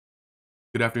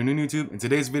Good afternoon, YouTube. In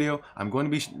today's video, I'm going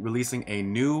to be releasing a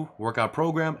new workout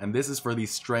program, and this is for the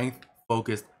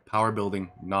strength-focused power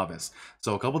building novice.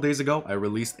 So a couple days ago, I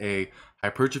released a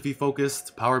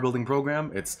hypertrophy-focused power building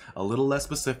program. It's a little less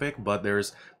specific, but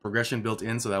there's progression built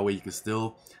in, so that way you can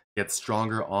still get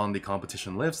stronger on the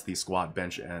competition lifts, the squat,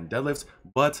 bench, and deadlifts,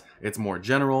 but it's more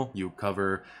general. You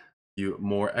cover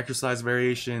more exercise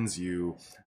variations, you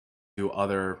do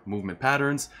other movement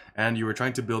patterns, and you are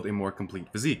trying to build a more complete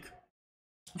physique.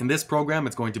 In this program,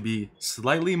 it's going to be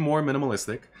slightly more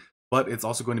minimalistic, but it's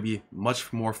also going to be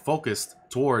much more focused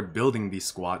toward building the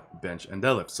squat, bench, and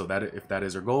deadlift. So that if that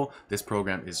is your goal, this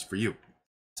program is for you.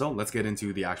 So let's get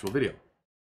into the actual video.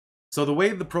 So the way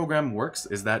the program works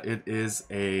is that it is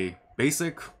a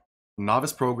basic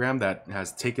novice program that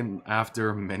has taken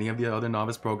after many of the other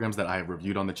novice programs that I have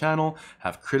reviewed on the channel,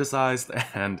 have criticized,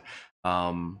 and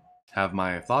have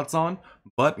my thoughts on.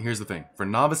 But here's the thing, for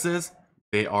novices,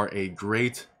 they are a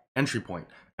great entry point,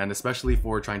 and especially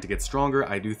for trying to get stronger,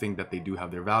 I do think that they do have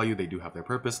their value, they do have their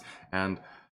purpose, and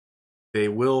they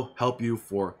will help you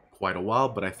for quite a while.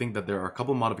 But I think that there are a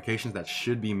couple modifications that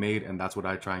should be made, and that's what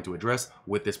I'm trying to address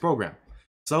with this program.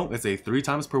 So it's a 3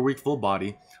 times per week full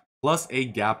body plus a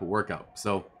gap workout.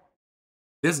 So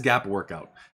this gap workout,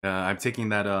 I'm taking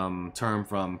that term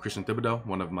from Christian Thibodeau,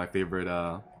 one of my favorite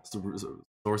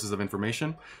sources of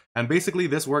information. And basically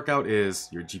this workout is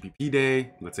your GPP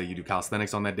day. Let's say you do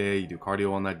calisthenics on that day, you do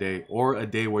cardio on that day, or a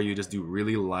day where you just do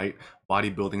really light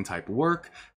bodybuilding type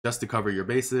work just to cover your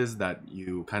bases that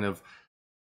you kind of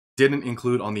didn't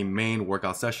include on the main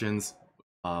workout sessions,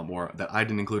 or that I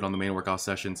didn't include on the main workout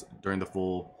sessions during the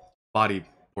full body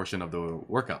portion of the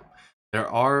workout.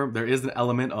 There is an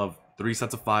element of 3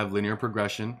 sets of 5 linear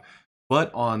progression. But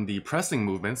on the pressing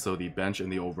movements, so the bench and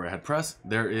the overhead press,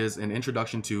 there is an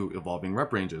introduction to evolving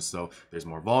rep ranges. So there's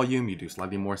more volume, you do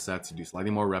slightly more sets, you do slightly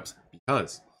more reps,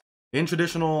 because in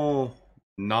traditional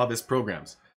novice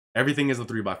programs, everything is a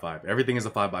 3x5, everything is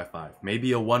a 5x5,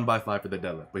 maybe a 1x5 for the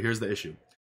deadlift. But here's the issue.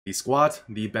 The squat,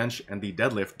 the bench, and the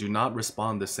deadlift do not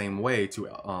respond the same way to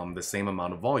the same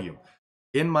amount of volume.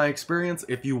 In my experience,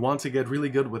 if you want to get really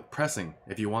good with pressing,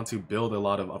 if you want to build a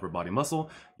lot of upper body muscle,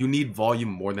 you need volume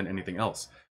more than anything else.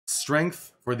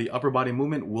 Strength for the upper body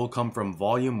movement will come from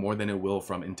volume more than it will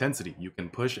from intensity. You can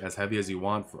push as heavy as you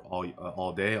want for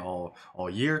all day, all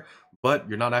year, but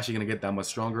you're not actually going to get that much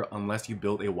stronger unless you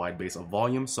build a wide base of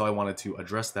volume. So I wanted to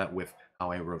address that with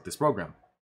how I wrote this program.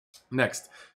 Next,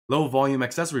 low volume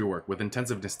accessory work with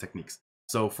intensiveness techniques.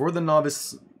 So for the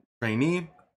novice trainee,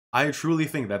 I truly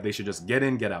think that they should just get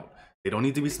in, get out. They don't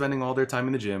need to be spending all their time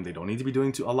in the gym. They don't need to be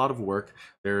doing a lot of work.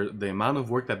 The amount of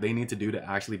work that they need to do to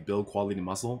actually build quality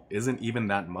muscle isn't even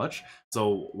that much.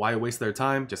 So why waste their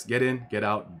time? Just get in, get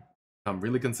out, become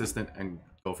really consistent, and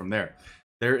go from there.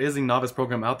 There is a novice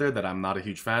program out there that I'm not a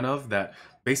huge fan of that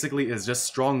basically is just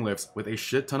strong lifts with a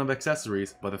shit ton of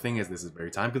accessories. But the thing is, this is very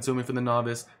time consuming for the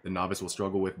novice. The novice will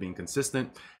struggle with being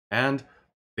consistent, and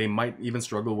they might even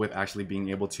struggle with actually being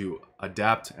able to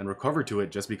adapt and recover to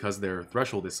it just because their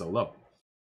threshold is so low.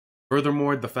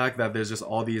 Furthermore, the fact that there's just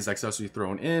all these accessories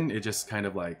thrown in, it just kind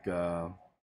of like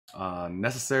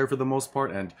necessary for the most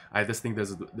part, and I just think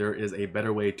there is a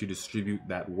better way to distribute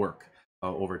that work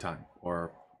over time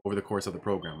or over the course of the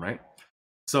program, right?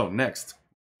 So next,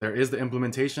 there is the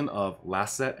implementation of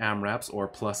last set AMRAPs or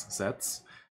plus sets,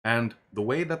 and the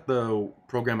way that the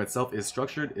program itself is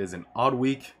structured is an odd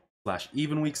week /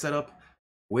 even week setup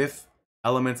with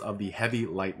elements of the heavy,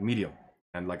 light, medium.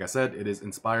 And like I said, it is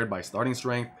inspired by starting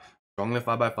strength, strong lift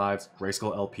 5x5s,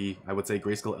 Grayskull LP. I would say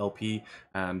Grayskull LP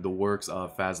and the works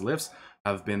of Faz Lifts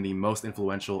have been the most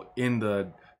influential in the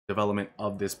development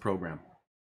of this program.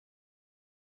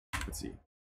 Let's see.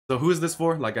 So who is this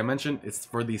for? Like I mentioned, it's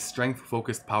for the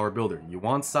strength-focused power builder. You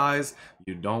want size,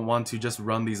 you don't want to just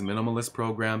run these minimalist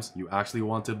programs, you actually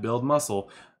want to build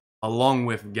muscle along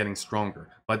with getting stronger,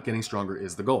 but getting stronger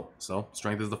is the goal. So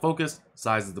strength is the focus,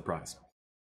 size is the prize.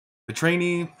 The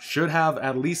trainee should have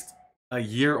at least a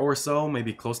year or so,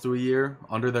 maybe close to a year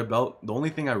under their belt. The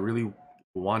only thing I really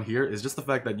want here is just the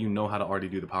fact that you know how to already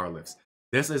do the power lifts.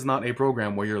 This is not a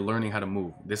program where you're learning how to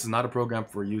move. This is not a program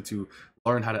for you to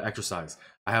learn how to exercise.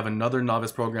 I have another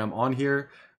novice program on here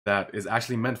that is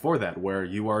actually meant for that, where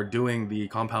you are doing the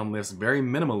compound lifts very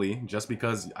minimally just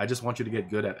because I just want you to get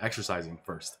good at exercising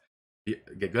first.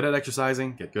 Get good at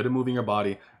exercising, get good at moving your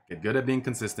body, get good at being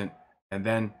consistent, and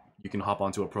then you can hop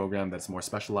onto a program that's more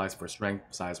specialized for strength,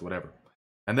 size, whatever.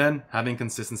 And then having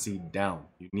consistency down.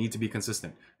 You need to be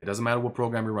consistent. It doesn't matter what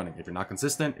program you're running. If you're not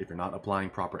consistent, if you're not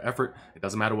applying proper effort, it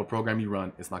doesn't matter what program you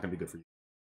run, it's not going to be good for you.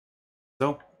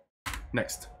 So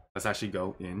next, let's actually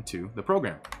go into the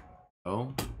program.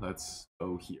 So let's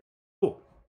go here. Cool.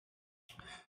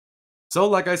 So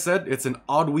like I said, it's an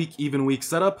odd week, even week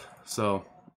setup. So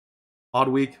odd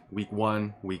week, week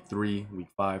 1, week 3, week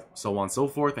 5, so on and so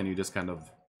forth. And you just kind of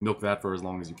milk that for as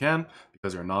long as you can.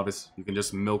 Because you're a novice, you can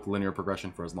just milk linear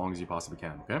progression for as long as you possibly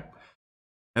can, okay?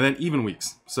 And then even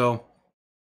weeks. So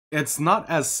it's not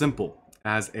as simple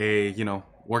as a, you know,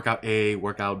 workout A,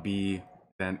 workout B,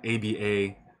 then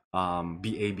ABA,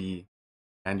 BAB,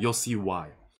 and you'll see why.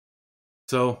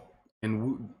 So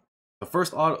in the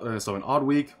first an odd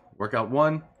week, workout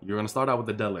 1, you're going to start out with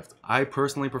the deadlift. I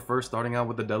personally prefer starting out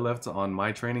with the deadlift on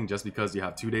my training just because you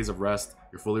have 2 days of rest,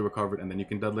 you're fully recovered, and then you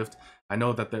can deadlift. I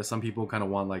know that there's some people kind of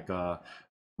want like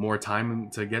more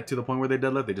time to get to the point where they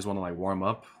deadlift. They just want to like warm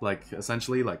up, like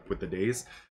essentially like with the days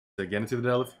to get into the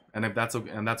deadlift. And if that's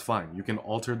okay, and that's fine, you can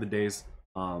alter the days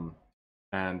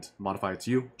and modify it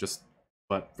to you.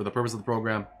 But for the purpose of the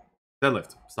program,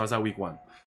 deadlift starts out week 1.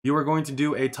 You are going to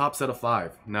do a top set of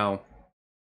 5. Now,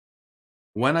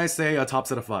 when I say a top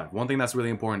set of 5, one thing that's really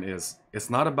important is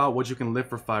it's not about what you can lift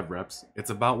for 5 reps.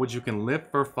 It's about what you can lift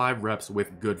for 5 reps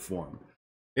with good form.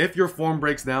 If your form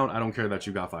breaks down, I don't care that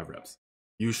you got 5 reps.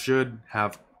 You should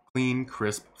have clean,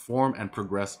 crisp form and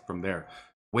progress from there.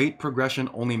 Weight progression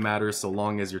only matters so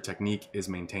long as your technique is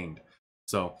maintained.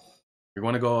 So you're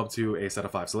going to go up to a set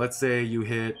of 5. So let's say you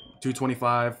hit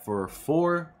 225 for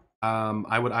 4.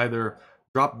 I would either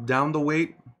drop down the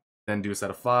weight, then do a set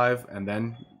of 5, and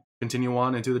then continue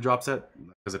on into the drop set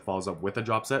because it follows up with a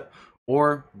drop set.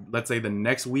 Or let's say the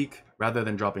next week, rather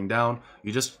than dropping down,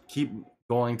 you just keep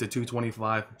going to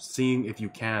 225, seeing if you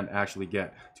can actually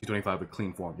get 225 with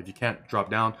clean form. If you can't, drop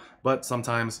down. But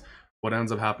sometimes what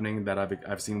ends up happening that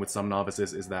I've seen with some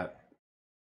novices is that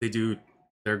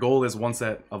their goal is 1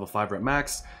 set of a 5 rep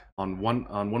max. On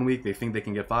one week they think they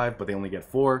can get 5, but they only get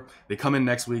 4. They come in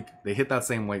next week, they hit that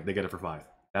same weight, they get it for 5.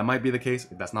 That might be the case.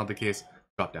 If that's not the case,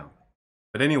 drop down.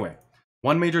 But anyway,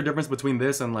 one major difference between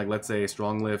this and like let's say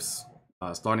strong lifts,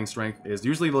 starting strength, is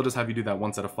usually they'll just have you do that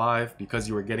 1 set of 5 because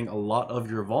you are getting a lot of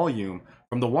your volume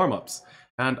from the warm-ups.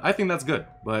 And I think that's good.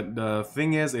 But the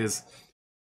thing is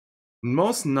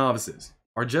most novices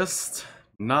are just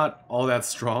not all that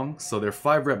strong, so their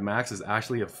 5 rep max is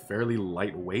actually a fairly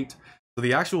light weight. So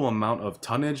the actual amount of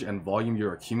tonnage and volume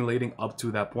you're accumulating up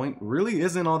to that point really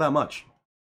isn't all that much.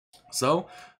 So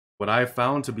what I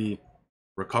found to be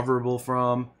recoverable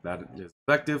from, that is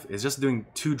effective, is just doing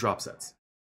 2 drop sets.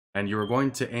 And you're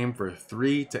going to aim for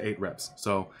 3 to 8 reps.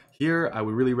 So here I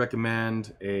would really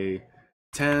recommend a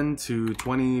 10 to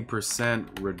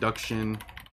 20% reduction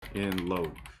in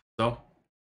load. So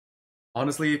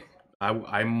honestly,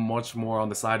 I'm much more on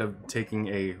the side of taking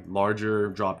a larger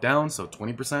drop down, so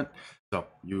 20%. So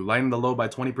you lighten the load by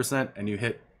 20% and you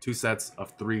hit 2 sets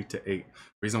of 3 to 8.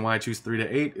 Reason why I choose 3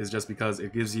 to 8 is just because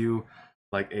it gives you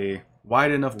like a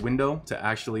wide enough window to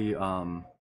actually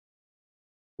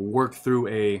work through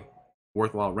a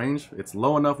worthwhile range. It's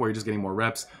low enough where you're just getting more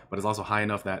reps, but it's also high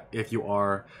enough that if you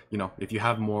are, if you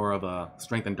have more of a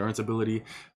strength endurance ability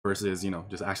versus,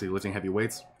 just actually lifting heavy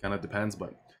weights, kind of depends,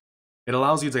 but it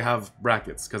allows you to have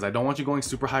brackets, because I don't want you going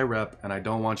super high rep and I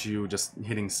don't want you just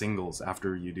hitting singles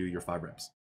after you do your 5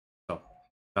 reps. So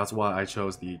that's why I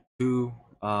chose the two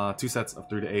sets of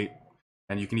 3 to 8,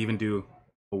 and you can even do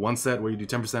a 1 set where you do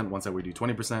 10%, 1 set where you do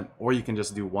 20%, or you can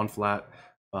just do 1 flat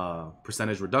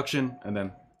percentage reduction and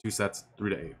then 2 sets 3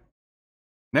 to 8.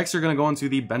 Next, you're going to go into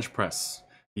the bench press,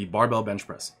 the barbell bench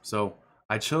press. So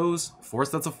I chose 4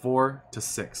 sets of 4 to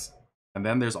 6, and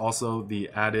then there's also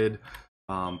the added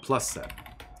plus set.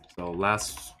 So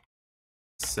last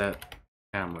set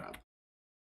AMRAP.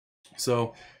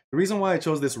 So the reason why I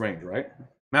chose this range, right?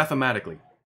 Mathematically,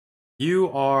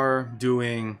 you are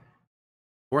doing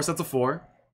 4 sets of 4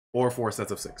 or 4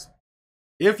 sets of 6.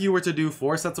 If you were to do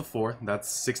 4 sets of 4, that's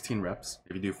 16 reps.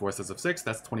 If you do 4 sets of 6,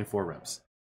 that's 24 reps.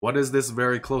 What is this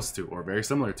very close to or very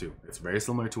similar to? It's very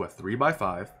similar to a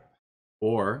 3x5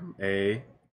 or a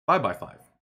 5x5.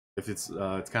 If it's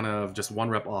kind of just 1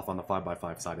 rep off on the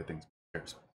 5x5 side of things.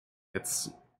 It's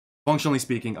functionally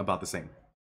speaking about the same.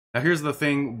 Now here's the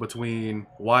thing between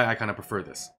why I kind of prefer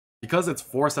this. Because it's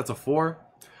 4 sets of 4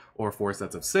 or 4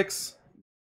 sets of 6,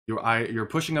 you're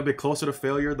pushing a bit closer to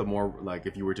failure the more, like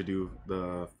if you were to do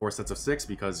the 4 sets of 6,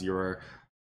 because you're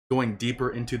going deeper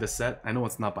into the set. I know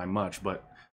it's not by much, but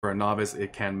for a novice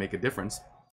it can make a difference.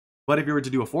 But if you were to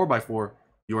do a 4x4,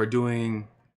 you are doing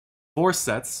 4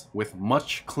 sets with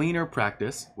much cleaner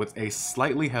practice with a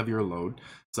slightly heavier load.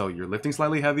 So you're lifting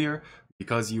slightly heavier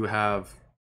because you have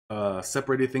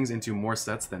separated things into more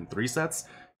sets than 3 sets.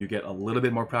 You get a little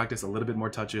bit more practice, a little bit more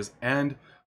touches, and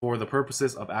for the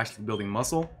purposes of actually building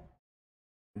muscle,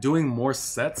 doing more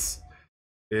sets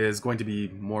is going to be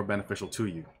more beneficial to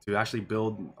you. To actually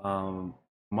build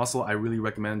muscle, I really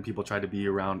recommend people try to be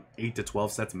around 8 to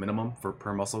 12 sets minimum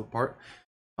per muscle part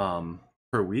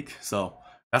per week. So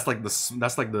that's like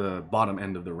the bottom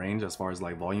end of the range as far as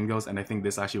like volume goes, and I think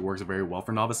this actually works very well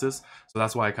for novices. So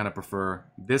that's why I kind of prefer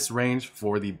this range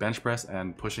for the bench press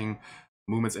and pushing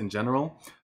movements in general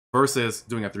versus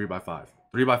doing a 3x5.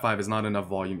 3x5 is not enough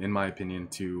volume in my opinion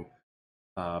to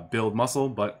build muscle,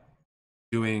 but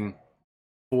doing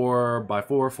 4x4,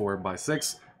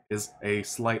 4x6 is a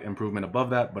slight improvement above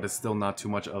that, but it's still not too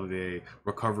much of a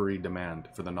recovery demand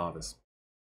for the novice.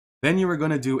 Then you are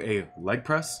going to do a leg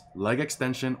press, leg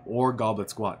extension, or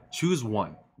goblet squat. Choose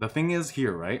one. The thing is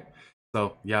here, right?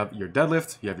 So you have your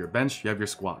deadlift, you have your bench, you have your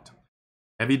squat.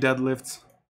 Heavy deadlift,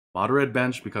 moderate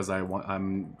bench, because I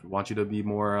want you to be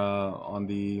more on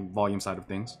the volume side of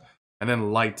things, and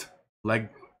then light leg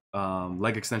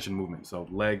extension movement. So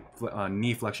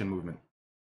knee flexion movement,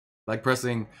 leg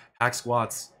pressing, hack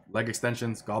squats, leg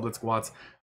extensions, goblet squats.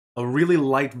 A really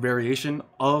light variation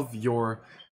of your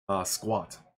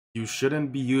squat. You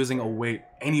shouldn't be using a weight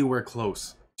anywhere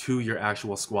close to your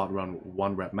actual squat run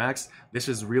 1 rep max. This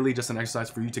is really just an exercise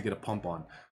for you to get a pump on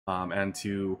and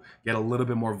to get a little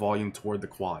bit more volume toward the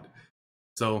quad.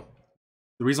 So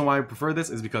the reason why I prefer this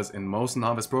is because in most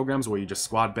novice programs where you just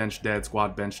squat bench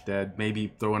dead,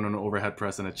 maybe throw in an overhead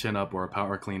press and a chin up or a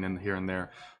power clean in here and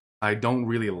there, I don't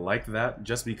really like that,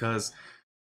 just because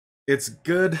it's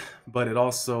good, but it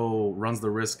also runs the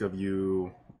risk of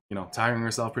you tiring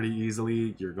yourself pretty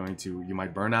easily. You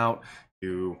might burn out.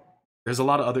 There's a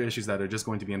lot of other issues that are just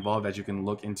going to be involved that you can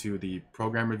look into the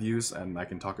program reviews, and I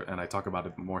talk about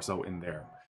it more so in there.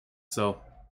 So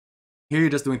here you're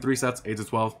just doing 3 sets, 8 to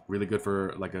 12, really good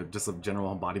for like just a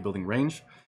general bodybuilding range.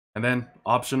 And then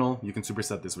optional, you can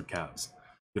superset this with calves.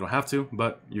 You don't have to,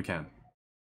 but you can.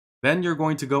 Then you're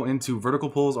going to go into vertical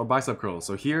pulls or bicep curls.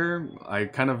 So here I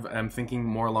kind of am thinking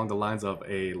more along the lines of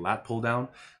a lat pull down.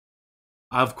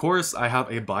 Of course, I have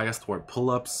a bias toward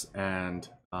pull-ups and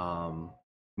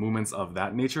movements of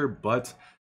that nature, but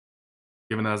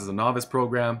given that this is a novice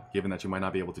program, given that you might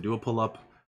not be able to do a pull-up,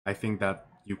 I think that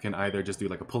you can either just do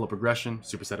like a pull-up progression,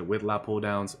 superset it with lat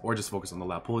pull-downs, or just focus on the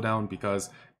lat pull-down, because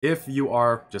if you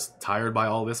are just tired by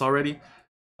all this already,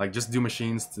 like just do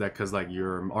machines because like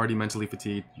you're already mentally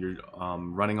fatigued, you're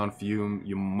running on fumes,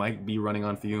 you might be running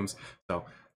on fumes, so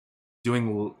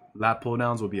doing lat pull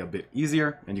downs will be a bit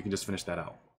easier, and you can just finish that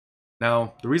out.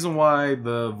 Now, the reason why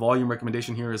the volume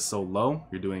recommendation here is so low,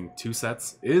 you're doing 2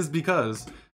 sets, is because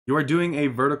you are doing a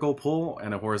vertical pull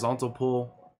and a horizontal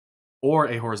pull, or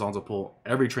a horizontal pull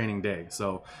every training day.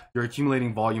 So you're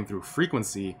accumulating volume through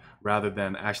frequency rather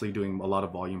than actually doing a lot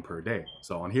of volume per day.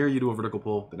 So on here, you do a vertical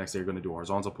pull, the next day you're going to do a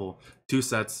horizontal pull, 2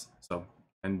 sets. So,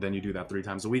 and then you do that 3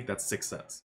 times a week, that's 6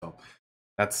 sets. So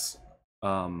that's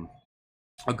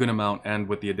a good amount, and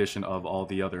with the addition of all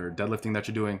the other deadlifting that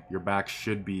you're doing, your back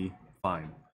should be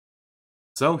fine.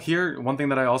 So here, one thing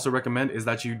that I also recommend is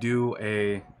that you do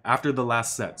after the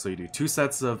last set. So you do 2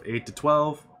 sets of 8 to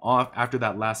 12. After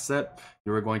that last set,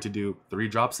 you are going to do 3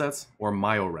 drop sets or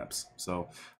myo reps. So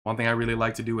one thing I really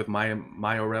like to do with my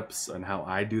myo reps and how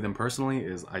I do them personally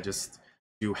is I just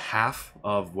do half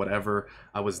of whatever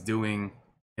I was doing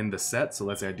in the set. So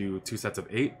let's say I do 2 sets of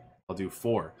 8, I'll do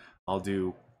 4.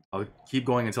 I'll keep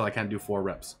going until I can't do 4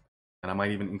 reps. And I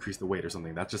might even increase the weight or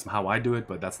something. That's just how I do it,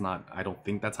 but I don't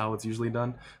think that's how it's usually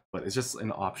done. But it's just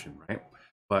an option, right?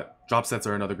 But drop sets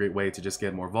are another great way to just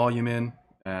get more volume in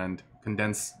and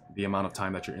condense the amount of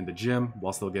time that you're in the gym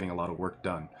while still getting a lot of work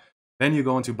done. Then you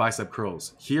go into bicep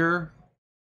curls. Here,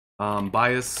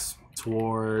 bias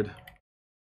toward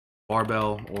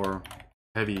barbell or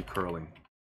heavy curling.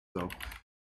 So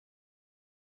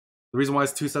the reason why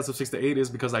it's 2 sets of 6 to 8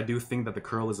 is because I do think that the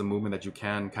curl is a movement that you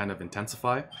can kind of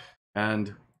intensify,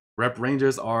 and rep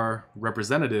ranges are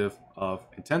representative of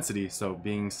intensity. So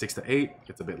being 6 to 8,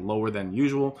 it's a bit lower than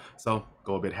usual, so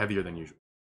go a bit heavier than usual.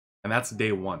 And that's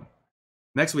day 1.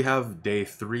 Next we have day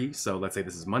 3. So let's say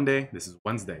this is Monday, this is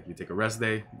Wednesday. You take a rest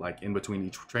day, like in between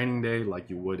each training day, like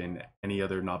you would in any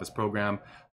other novice program.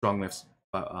 Strong lifts,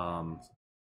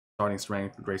 starting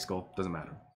strength, gray skull, doesn't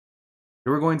matter.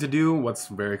 Here we're going to do what's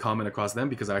very common across them,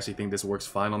 because I actually think this works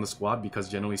fine on the squat, because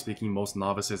generally speaking, most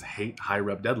novices hate high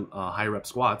rep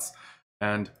squats,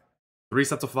 and 3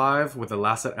 sets of 5 with the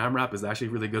last set AMRAP is actually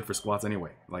really good for squats anyway.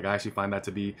 Like I actually find that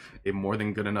to be a more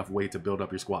than good enough way to build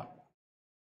up your squat.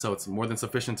 So it's more than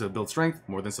sufficient to build strength,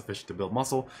 more than sufficient to build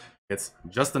muscle. It's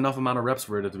just enough amount of reps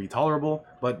for it to be tolerable,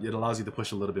 but it allows you to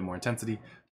push a little bit more intensity.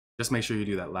 Just make sure you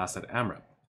do that last set AMRAP.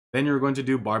 Then you're going to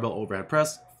do barbell overhead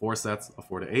press, 4 sets of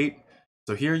 4 to 8.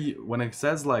 So here, when it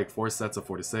says like 4 sets of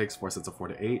 4 to 6, 4 sets of 4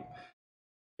 to 8,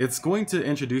 it's going to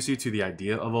introduce you to the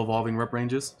idea of evolving rep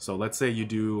ranges. So let's say you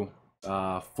do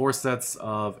 4 sets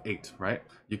of 8, right?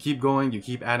 You keep going, you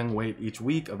keep adding weight each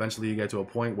week. Eventually you get to a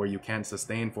point where you can't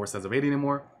sustain 4 sets of 8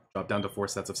 anymore, drop down to 4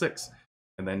 sets of 6.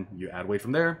 And then you add weight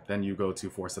from there, then you go to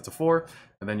 4 sets of 4,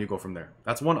 and then you go from there.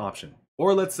 That's one option.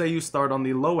 Or let's say you start on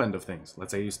the low end of things.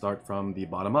 Let's say you start from the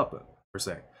bottom up, per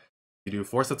se. You do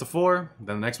 4 sets of 4,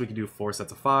 then the next week you do 4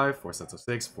 sets of 5, 4 sets of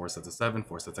 6, 4 sets of 7,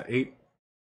 4 sets of 8,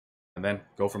 and then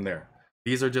go from there.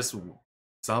 These are just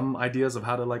some ideas of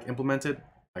how to like implement it.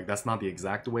 Like that's not the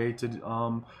exact way to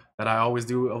that I always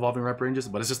do evolving rep ranges,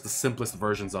 but it's just the simplest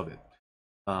versions of it.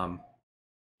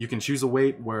 You can choose a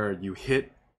weight where you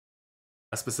hit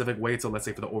a specific weight. So let's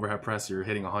say for the overhead press, you're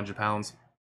hitting 100 pounds.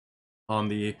 On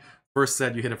the first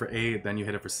set, you hit it for 8, then you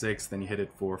hit it for 6, then you hit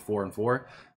it for 4 and 4.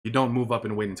 You don't move up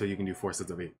and wait until you can do 4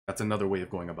 sets of 8. That's another way of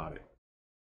going about it.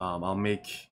 I'll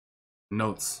make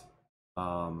notes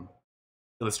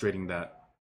illustrating that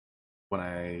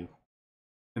in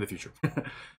the future.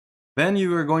 Then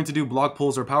you are going to do block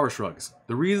pulls or power shrugs.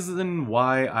 The reason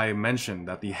why I mentioned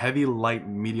that the heavy, light,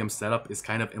 medium setup is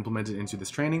kind of implemented into this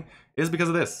training is because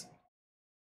of this.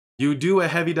 You do a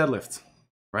heavy deadlift,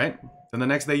 right? Then the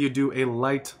next day you do a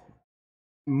light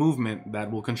movement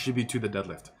that will contribute to the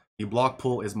deadlift. The block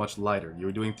pull is much lighter.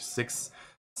 You're doing 6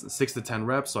 to 10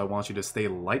 reps, so I want you to stay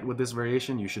light with this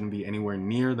variation. You shouldn't be anywhere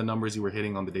near the numbers you were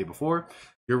hitting on the day before.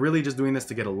 You're really just doing this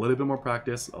to get a little bit more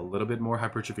practice, a little bit more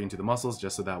hypertrophy into the muscles,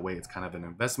 just so that way it's kind of an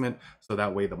investment, so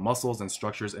that way the muscles and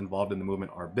structures involved in the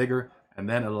movement are bigger, and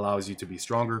then it allows you to be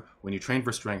stronger when you train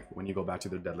for strength when you go back to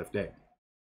the deadlift day.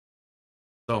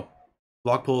 So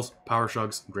block pulls, power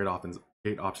shrugs, great options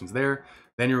there.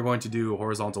 Then you're going to do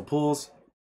horizontal pulls.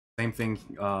 Same thing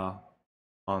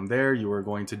on there. You are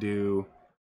going to do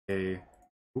we're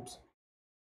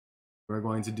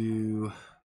going to do,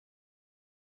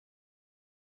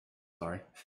 you're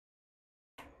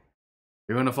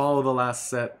going to follow the last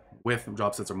set with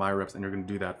drop sets or my reps, and you're going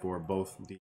to do that for both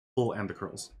the pull and the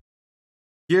curls.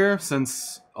 Here,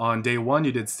 since on day 1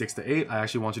 you did 6 to 8, I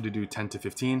actually want you to do 10 to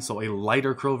 15, so a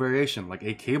lighter curl variation, like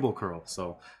a cable curl.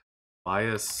 So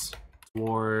bias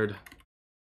toward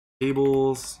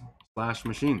cables /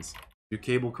 machines. Do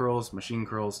cable curls, machine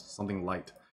curls, something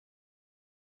light.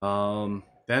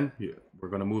 Then we're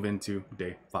going to move into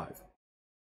day 5.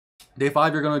 Day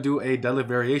 5, you're going to do a deadlift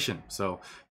variation. So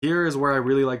here is where I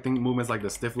really like movements like the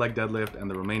stiff leg deadlift and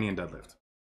the Romanian deadlift.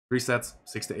 3 sets,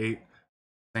 6 to 8.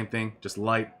 Same thing, just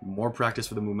light, more practice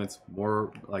for the movements,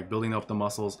 more like building up the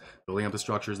muscles, building up the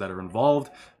structures that are involved,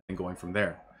 and going from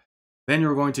there. Then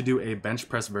you're going to do a bench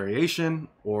press variation,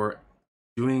 or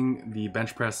doing the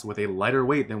bench press with a lighter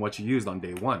weight than what you used on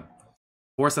day 1.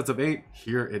 4 sets of 8,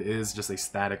 here it is just a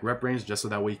static rep range, just so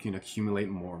that way you can accumulate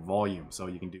more volume. So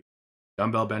you can do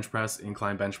dumbbell bench press,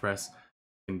 incline bench press,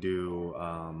 you can do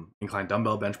incline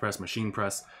dumbbell bench press, machine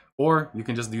press, or you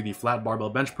can just do the flat barbell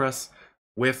bench press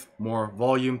with more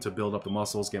volume to build up the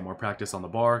muscles, get more practice on the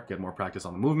bar, get more practice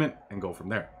on the movement, and go from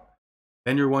there.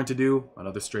 Then you're going to do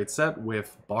another straight set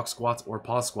with box squats or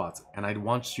pause squats. And I'd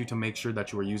want you to make sure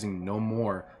that you are using no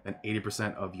more than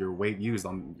 80% of your weight used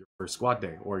on your first squat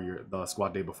day or the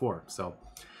squat day before. So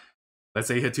let's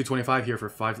say you hit 225 here for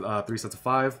 3 sets of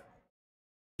 5.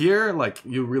 Here, like,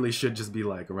 you really should just be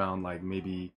like around like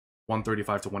maybe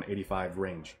 135 to 185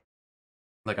 range.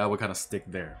 Like I would kind of stick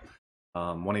there.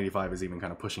 185 is even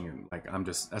kind of pushing it. Like I'm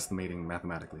just estimating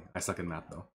mathematically. I suck in math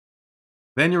though.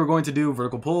 Then you're going to do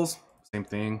vertical pulls. Same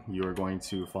thing. You're going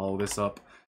to follow this up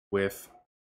with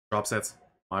drop sets,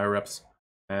 my reps,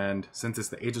 and since it's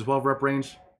the 8 to 12 rep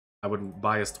range, I would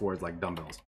bias towards like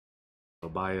dumbbells. So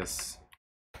bias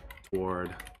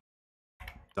toward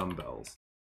dumbbells.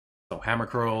 So hammer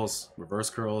curls, reverse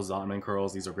curls, Zotman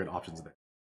curls, these are great options there.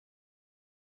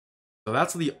 So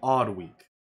that's the odd week.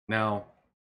 Now,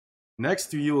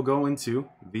 next you will go into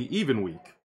the even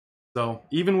week. So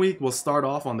even week will start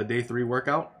off on the day 3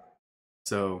 workout.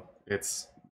 So it's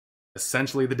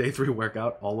essentially the day 3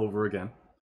 workout all over again.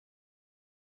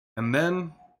 And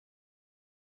then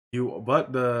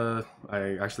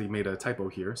I actually made a typo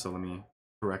here, so let me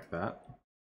correct that.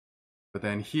 But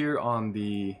then here on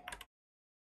the,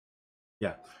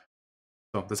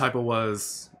 so the typo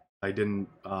was I didn't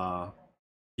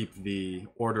keep the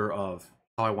order of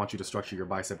how I want you to structure your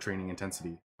bicep training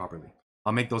intensity properly.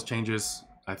 I'll make those changes.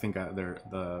 I think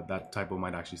that typo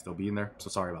might actually still be in there, so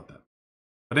sorry about that.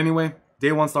 But anyway,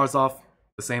 day 1 starts off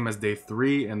the same as day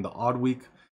 3 in the odd week.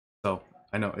 So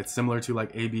I know it's similar to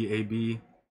like AB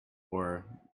or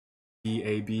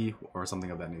BAB or something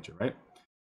of that nature, right?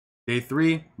 Day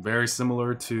 3, very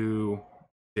similar to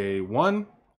day 1,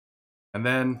 and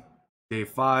then day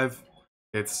 5,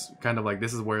 it's kind of like,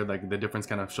 this is where like the difference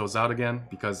kind of shows out again,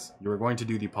 because you're going to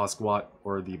do the pause squat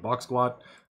or the box squat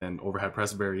and overhead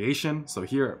press variation. So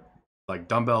here, like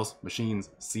dumbbells, machines,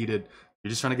 seated, you're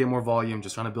just trying to get more volume,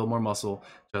 just trying to build more muscle.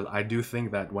 Because I do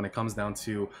think that when it comes down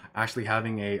to actually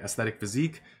having a aesthetic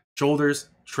physique, shoulders,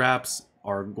 traps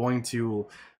are going to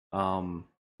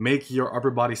make your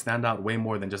upper body stand out way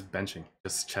more than just benching,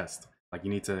 just chest. Like, you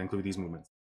need to include these movements.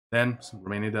 Then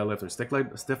remaining deadlift or stiff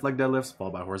leg deadlifts,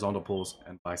 followed by horizontal pulls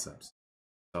and biceps.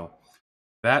 So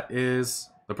that is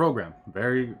the program.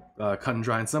 Very cut and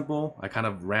dry and simple. I kind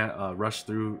of rushed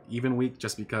through even week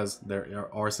just because there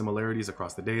are similarities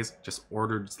across the days, just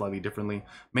ordered slightly differently.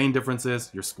 Main difference is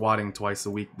you're squatting twice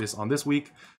a week on this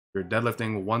week. You're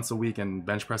deadlifting once a week and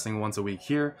bench pressing once a week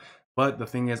here. But the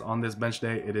thing is, on this bench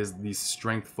day, it is the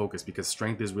strength focus, because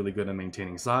strength is really good at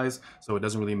maintaining size. So it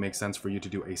doesn't really make sense for you to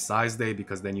do a size day,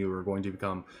 because then you are going to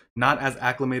become not as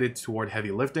acclimated toward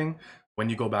heavy lifting when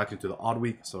you go back into the odd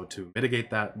week. So to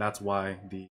mitigate that, that's why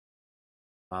the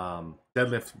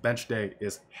deadlift bench day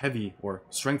is heavy or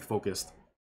strength focused,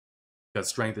 because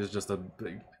strength is just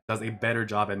does a better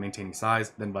job at maintaining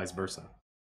size than vice versa.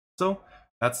 So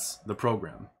that's the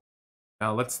program.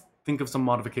 Now let's think of some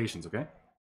modifications, okay?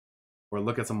 Or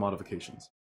look at some modifications.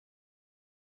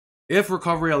 If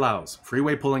recovery allows, free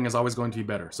weight pulling is always going to be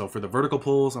better. So for the vertical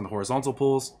pulls and the horizontal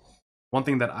pulls, one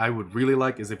thing that I would really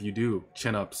like is if you do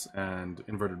chin-ups and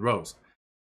inverted rows.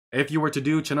 If you were to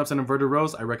do chin-ups and inverted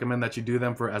rows, I recommend that you do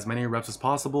them for as many reps as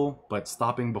possible, but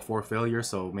stopping before failure,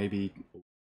 so maybe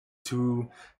 2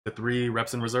 to 3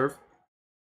 reps in reserve.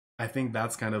 I think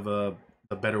that's kind of the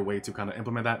better way to kind of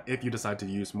implement that if you decide to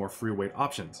use more free weight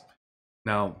options.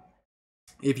 Now,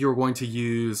 if you're going to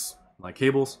use like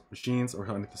cables, machines,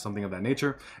 or something of that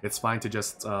nature, it's fine to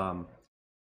just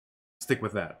stick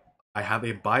with that. I have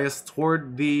a bias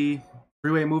toward the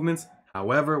free weight movements.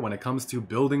 However, when it comes to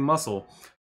building muscle,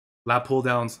 lat pull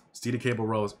downs, seated cable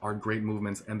rows are great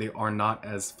movements, and they are not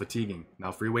as fatiguing.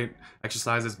 Now, free weight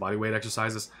exercises, body weight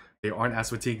exercises, they aren't as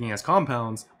fatiguing as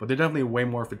compounds, but they're definitely way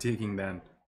more fatiguing than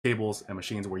cables and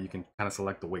machines, where you can kind of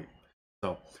select the weight.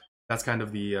 So that's kind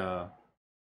of the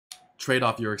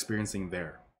trade-off you're experiencing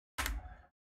there.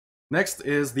 Next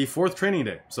is the 4th training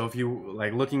day. So if you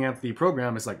like looking at the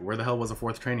program, it's like, where the hell was the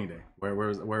 4th training day? Where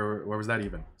was that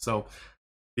even? So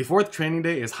the 4th training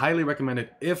day is highly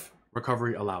recommended if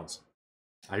recovery allows.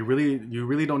 You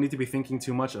really don't need to be thinking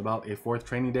too much about a 4th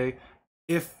training day.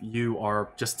 If you are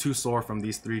just too sore from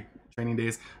these 3 training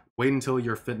days, wait until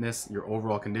your fitness, your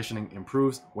overall conditioning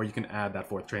improves, where you can add that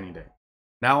 4th training day.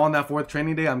 Now on that 4th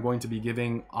training day, I'm going to be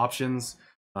giving options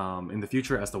in the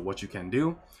future as to what you can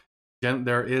do.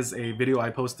 There is a video I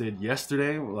posted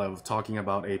yesterday of talking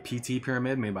about a PT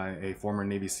pyramid made by a former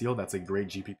Navy SEAL. That's a great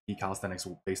GPP calisthenics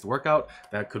based workout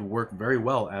that could work very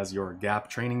well as your gap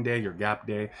training day, your gap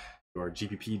day, your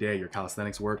GPP day, your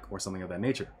calisthenics work, or something of that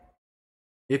nature.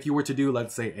 If you were to do,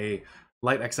 let's say, a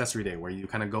light accessory day where you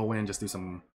kind of go in, just do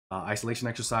some isolation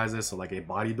exercises, so like a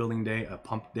bodybuilding day, a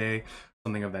pump day,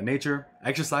 something of that nature,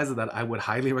 exercises that I would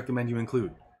highly recommend you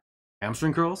include: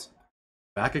 hamstring curls,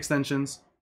 back extensions,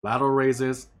 lateral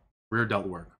raises, rear delt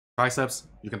work. Triceps,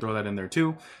 you can throw that in there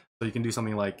too. So you can do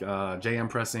something like JM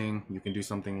pressing, you can do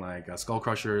something like skull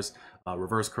crushers,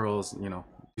 reverse curls, you know,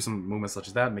 do some movements such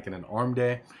as that, make it an arm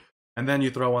day. And then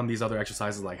you throw on these other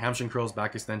exercises like hamstring curls,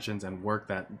 back extensions, and work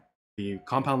that the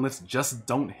compound lifts just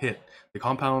don't hit. The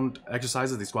compound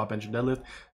exercises, the squat, bench, and deadlift,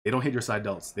 they don't hit your side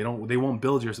delts. They won't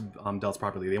build your delts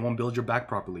properly. They won't build your back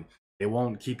properly. It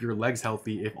won't keep your legs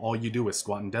healthy if all you do is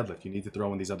squat and deadlift. You need to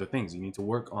throw in these other things. You need to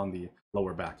work on the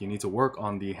lower back. You need to work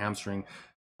on the hamstring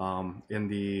in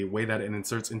the way that it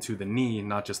inserts into the knee,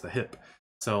 not just the hip.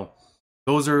 So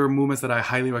those are movements that I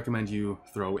highly recommend you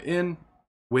throw in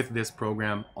with this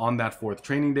program on that 4th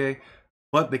training day.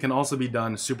 But they can also be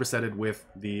done supersetted with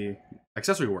the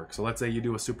accessory work. So let's say you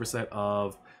do a superset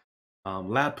of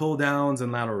lat pull downs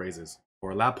and lateral raises,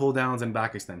 or lat pull downs and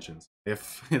back extensions.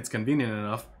 If it's convenient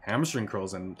enough, hamstring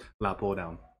curls and lat pull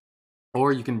down.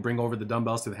 Or you can bring over the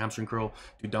dumbbells to the hamstring curl,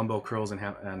 do dumbbell curls and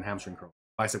hamstring curl,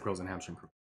 bicep curls and hamstring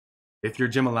curl. If your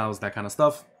gym allows that kind of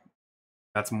stuff,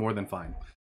 that's more than fine.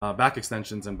 Back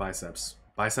extensions and biceps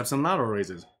and lateral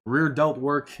raises, rear delt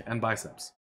work and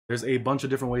biceps. There's a bunch of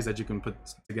different ways that you can put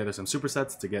together some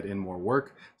supersets to get in more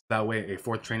work. That way a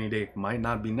 4th training day might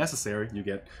not be necessary.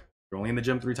 You're only in the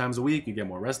gym 3 times a week, you get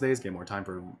more rest days, get more time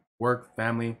for work,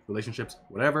 family, relationships,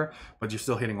 whatever, but you're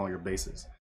still hitting all your bases.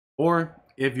 Or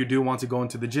if you do want to go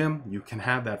into the gym, you can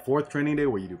have that 4th training day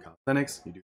where you do calisthenics,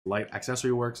 you do light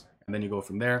accessory works, and then you go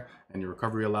from there, and your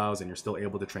recovery allows, and you're still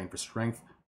able to train for strength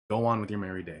go on with your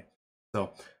merry day.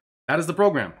 So that is the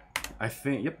program. I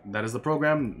think, yep, that is the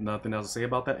program. Nothing else to say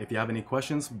about that. If you have any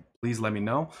questions, please let me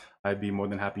know. I'd be more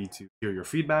than happy to hear your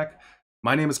feedback.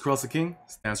 My name is Karel King,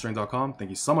 StanStrength.com. Thank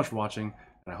you so much for watching,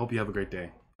 and I hope you have a great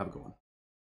day. Have a good one.